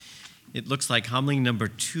It looks like homily number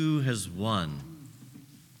 2 has won.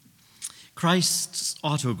 Christ's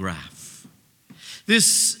autograph.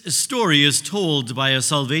 This story is told by a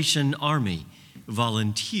Salvation Army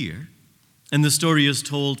volunteer, and the story is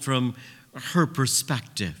told from her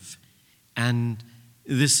perspective. And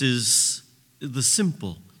this is the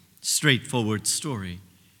simple, straightforward story.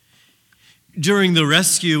 During the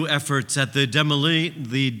rescue efforts at the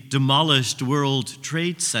demolished World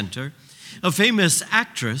Trade Center, a famous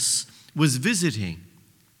actress was visiting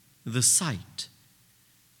the site.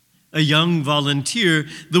 A young volunteer,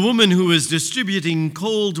 the woman who was distributing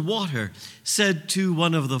cold water, said to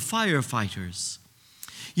one of the firefighters,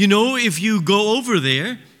 "You know, if you go over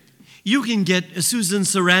there, you can get Susan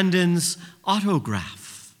Sarandon's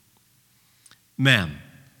autograph." "Ma'am,"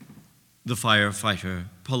 the firefighter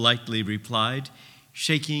politely replied,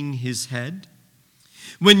 shaking his head,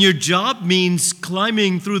 "when your job means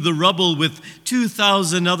climbing through the rubble with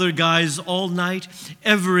 2,000 other guys all night,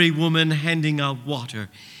 every woman handing out water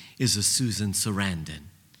is a Susan Sarandon."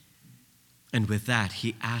 And with that,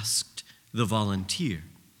 he asked the volunteer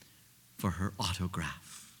for her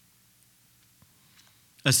autograph.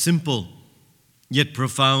 A simple yet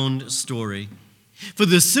profound story. For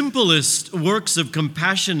the simplest works of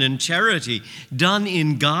compassion and charity done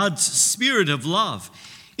in God's spirit of love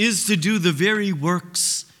is to do the very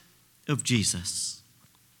works of Jesus.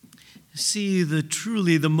 See,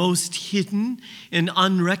 truly the most hidden and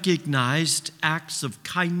unrecognized acts of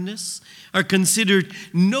kindness are considered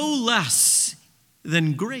no less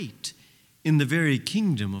than great in the very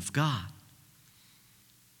kingdom of God.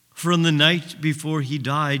 For on the night before he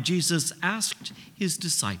died, Jesus asked his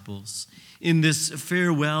disciples in this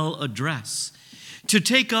farewell address to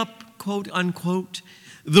take up, quote unquote,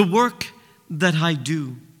 the work that I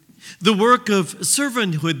do, the work of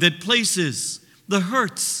servanthood that places the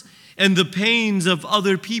hurts and the pains of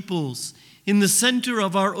other peoples in the center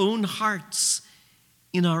of our own hearts,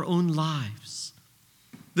 in our own lives,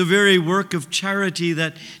 the very work of charity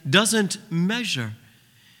that doesn't measure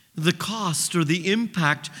the cost or the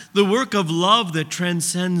impact, the work of love that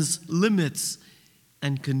transcends limits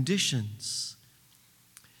and conditions.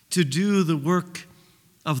 To do the work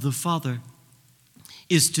of the Father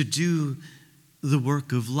is to do the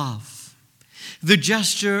work of love. The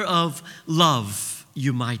gesture of love,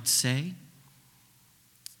 you might say.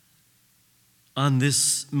 On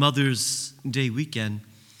this Mother's Day weekend,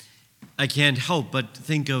 I can't help but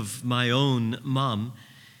think of my own mom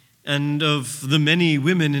and of the many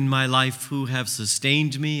women in my life who have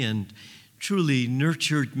sustained me and truly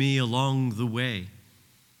nurtured me along the way.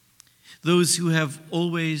 Those who have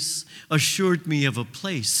always assured me of a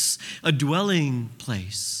place, a dwelling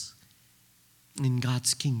place in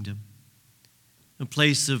God's kingdom, a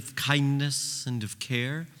place of kindness and of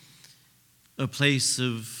care, a place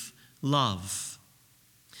of love,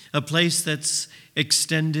 a place that's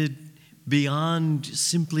extended beyond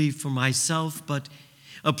simply for myself, but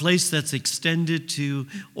a place that's extended to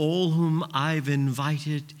all whom I've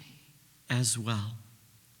invited as well.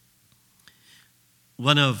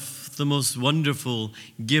 One of the most wonderful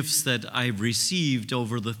gifts that I've received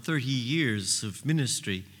over the 30 years of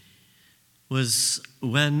ministry was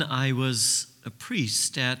when I was a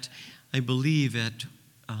priest at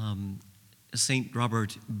St.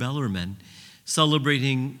 Robert Bellarmine,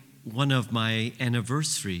 celebrating one of my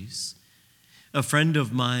anniversaries. A friend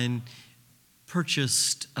of mine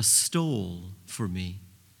purchased a stole for me.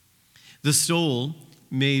 The stole,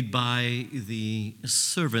 made by the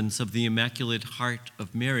servants of the Immaculate Heart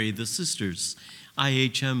of Mary, the sisters,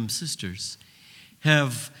 IHM sisters,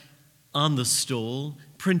 have on the stole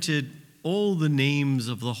printed all the names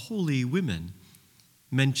of the holy women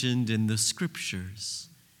mentioned in the scriptures.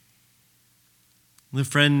 The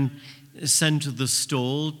friend sent the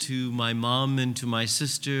stole to my mom and to my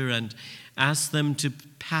sister and asked them to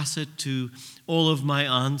pass it to all of my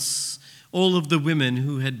aunts, all of the women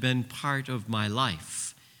who had been part of my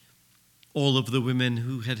life, all of the women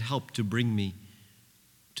who had helped to bring me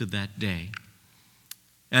to that day.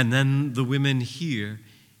 And then the women here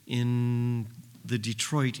in the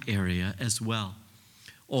Detroit area as well,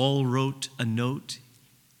 all wrote a note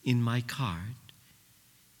in my card,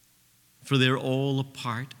 for they're all a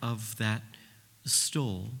part of that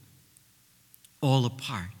stole, all a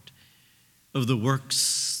part of the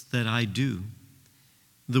works that I do,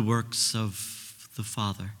 the works of the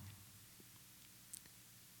Father.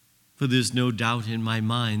 For there's no doubt in my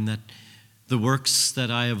mind that the works that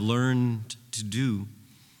I have learned to do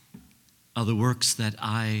are the works that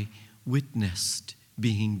I witnessed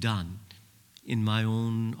being done in my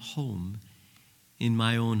own home, in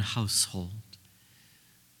my own household.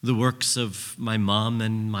 the works of my mom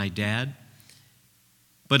and my dad,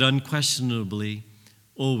 but unquestionably,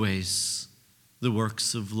 always the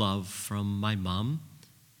works of love from my mom.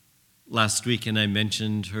 Last weekend I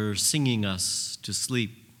mentioned her singing us to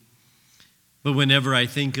sleep. But whenever I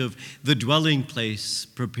think of the dwelling place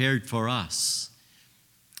prepared for us,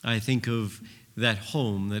 I think of that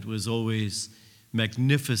home that was always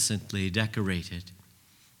magnificently decorated,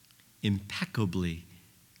 impeccably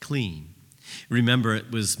clean. Remember,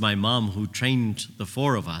 it was my mom who trained the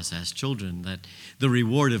four of us as children that the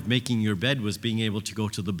reward of making your bed was being able to go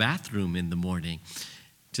to the bathroom in the morning.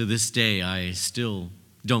 To this day, I still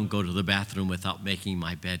don't go to the bathroom without making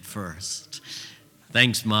my bed first.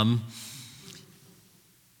 Thanks, Mom.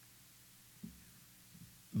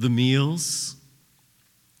 The meals,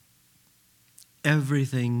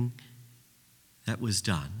 everything that was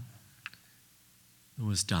done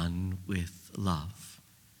with love.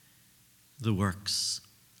 The works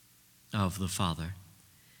of the Father.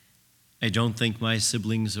 I don't think my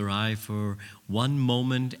siblings or I for one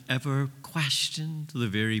moment ever questioned the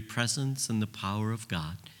very presence and the power of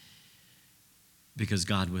God, because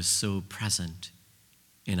God was so present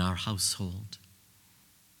in our household.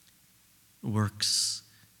 Works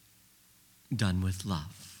done with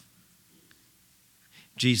love.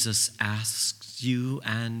 Jesus asks you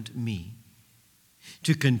and me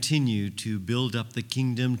to continue to build up the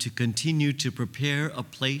kingdom, to continue to prepare a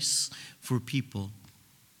place for people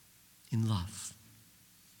in love.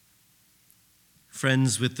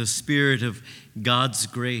 Friends, with the spirit of God's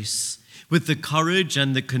grace, with the courage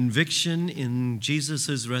and the conviction in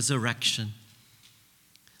Jesus' resurrection,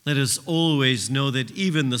 let us always know that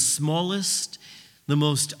even the smallest, the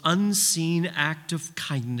most unseen act of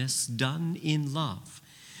kindness done in love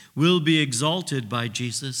will be exalted by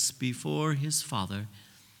Jesus before his Father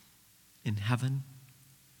in heaven.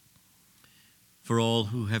 For all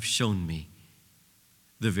who have shown me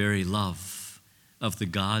the very love of the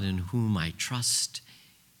God in whom I trust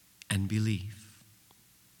and believe,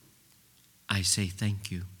 I say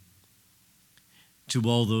thank you. To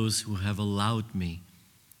all those who have allowed me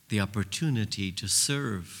the opportunity to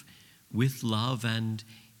serve with love and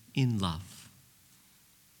in love,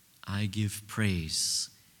 I give praise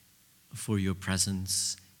for your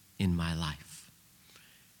presence in my life.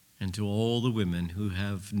 And to all the women who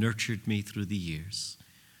have nurtured me through the years,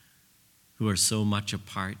 who are so much a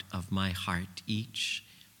part of my heart each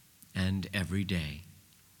and every day,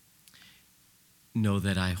 know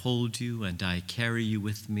that I hold you and I carry you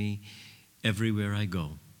with me everywhere I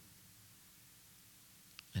go.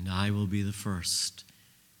 And I will be the first,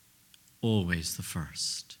 always the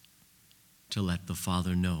first, to let the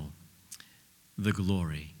Father know the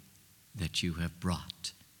glory that you have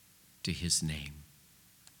brought to his name.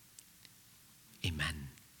 Amen.